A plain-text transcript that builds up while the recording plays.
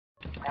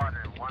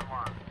Water,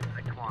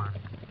 1161.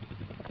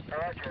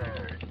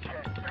 Roger,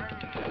 check 3.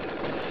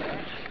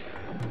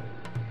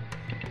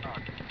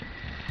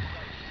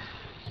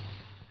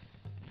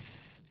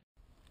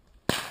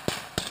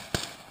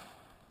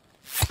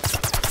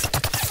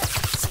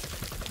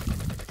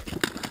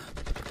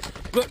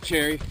 Look,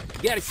 Cherry, you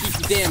gotta keep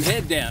your damn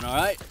head down, all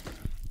right?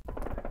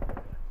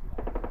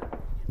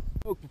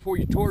 Smoke before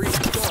your tour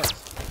even starts.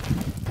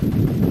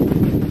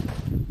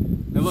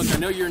 Now look, I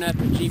know you're an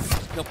FG, but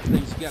there's a couple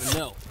things you gotta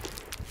know.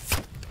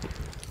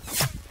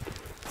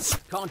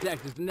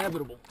 Contact is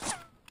inevitable.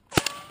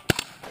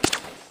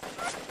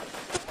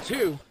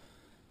 2,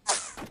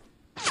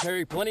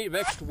 carry plenty of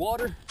extra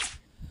water,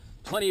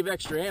 plenty of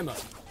extra ammo.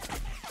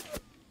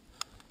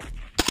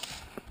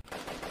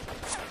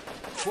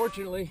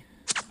 Fortunately,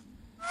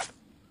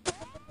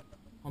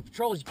 on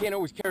patrols you can't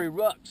always carry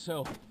rucks,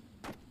 so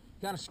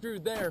kind of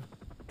screwed there.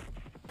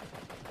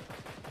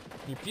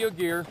 In your field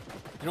gear,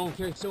 you don't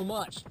carry so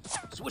much.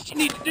 So what you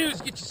need to do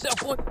is get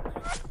yourself one.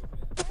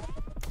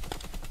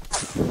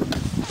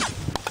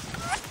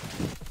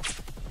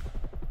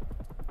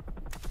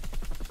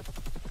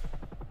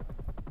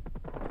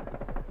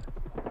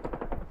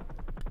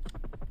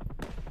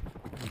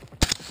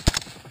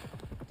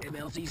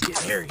 MLC's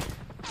getting hairy.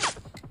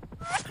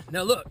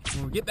 Now look,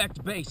 when we get back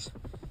to base,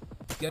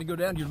 you gotta go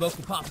down to your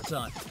local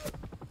Papa-san.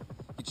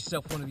 Get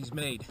yourself one of these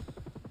made.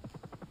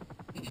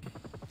 Now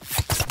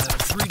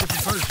there's 3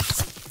 different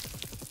versions.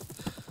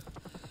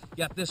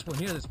 Got this one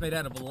here that's made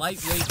out of a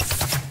lightweight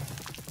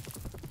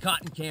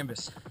cotton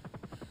canvas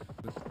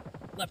with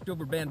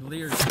leftover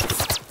bandoliers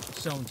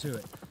sewn to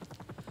it.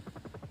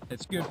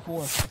 It's good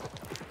for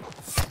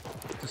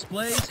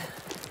displays.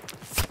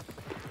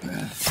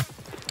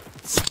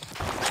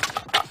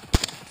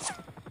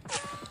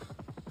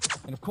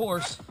 And of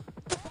course,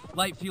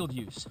 light field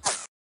use.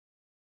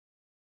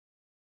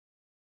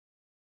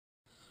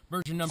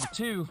 Version number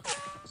 2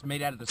 is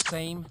made out of the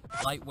same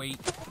lightweight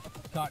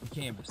cotton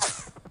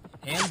canvas.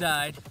 Hand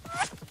dyed,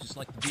 just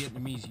like the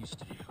Vietnamese used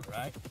to do,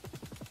 right?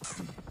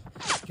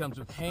 Comes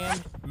with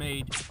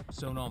handmade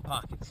sewn on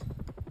pockets.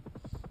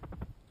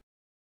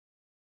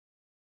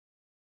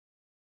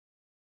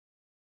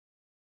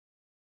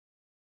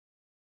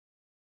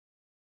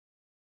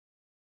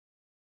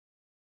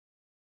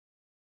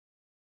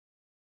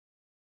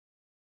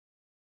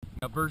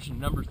 Now version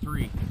number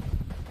 3,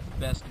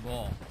 best of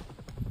all,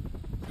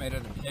 it's made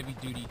out of heavy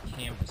duty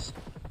canvas.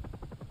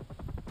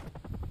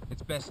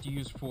 It's best to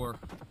use for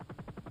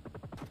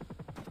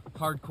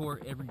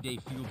hardcore everyday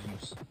field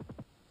use.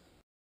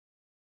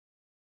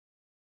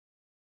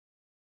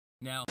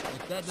 Now,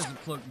 if that doesn't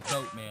float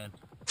your boat, man,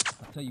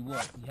 I'll tell you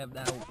what, you have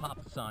that old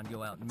Papa-san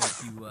go out and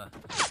make you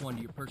one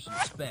to your personal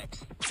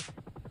specs.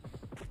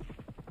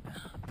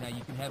 Now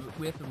you can have it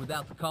with or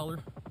without the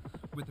collar,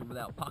 with or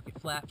without pocket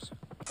flaps.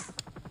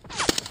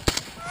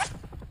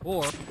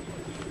 Or you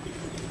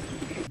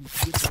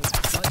get those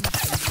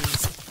buttons and your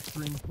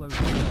string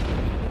closed.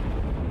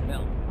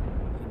 Now,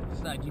 if you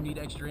decide you need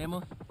extra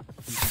ammo,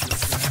 you can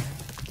just grab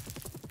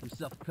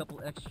yourself a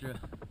couple extra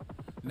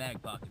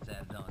mag pockets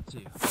added on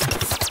too.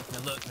 Now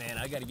look, man,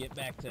 I gotta get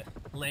back to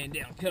laying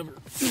down cover.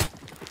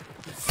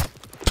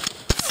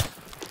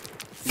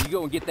 You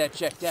go and get that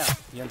checked out.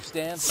 You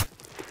understand?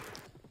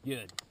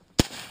 Good.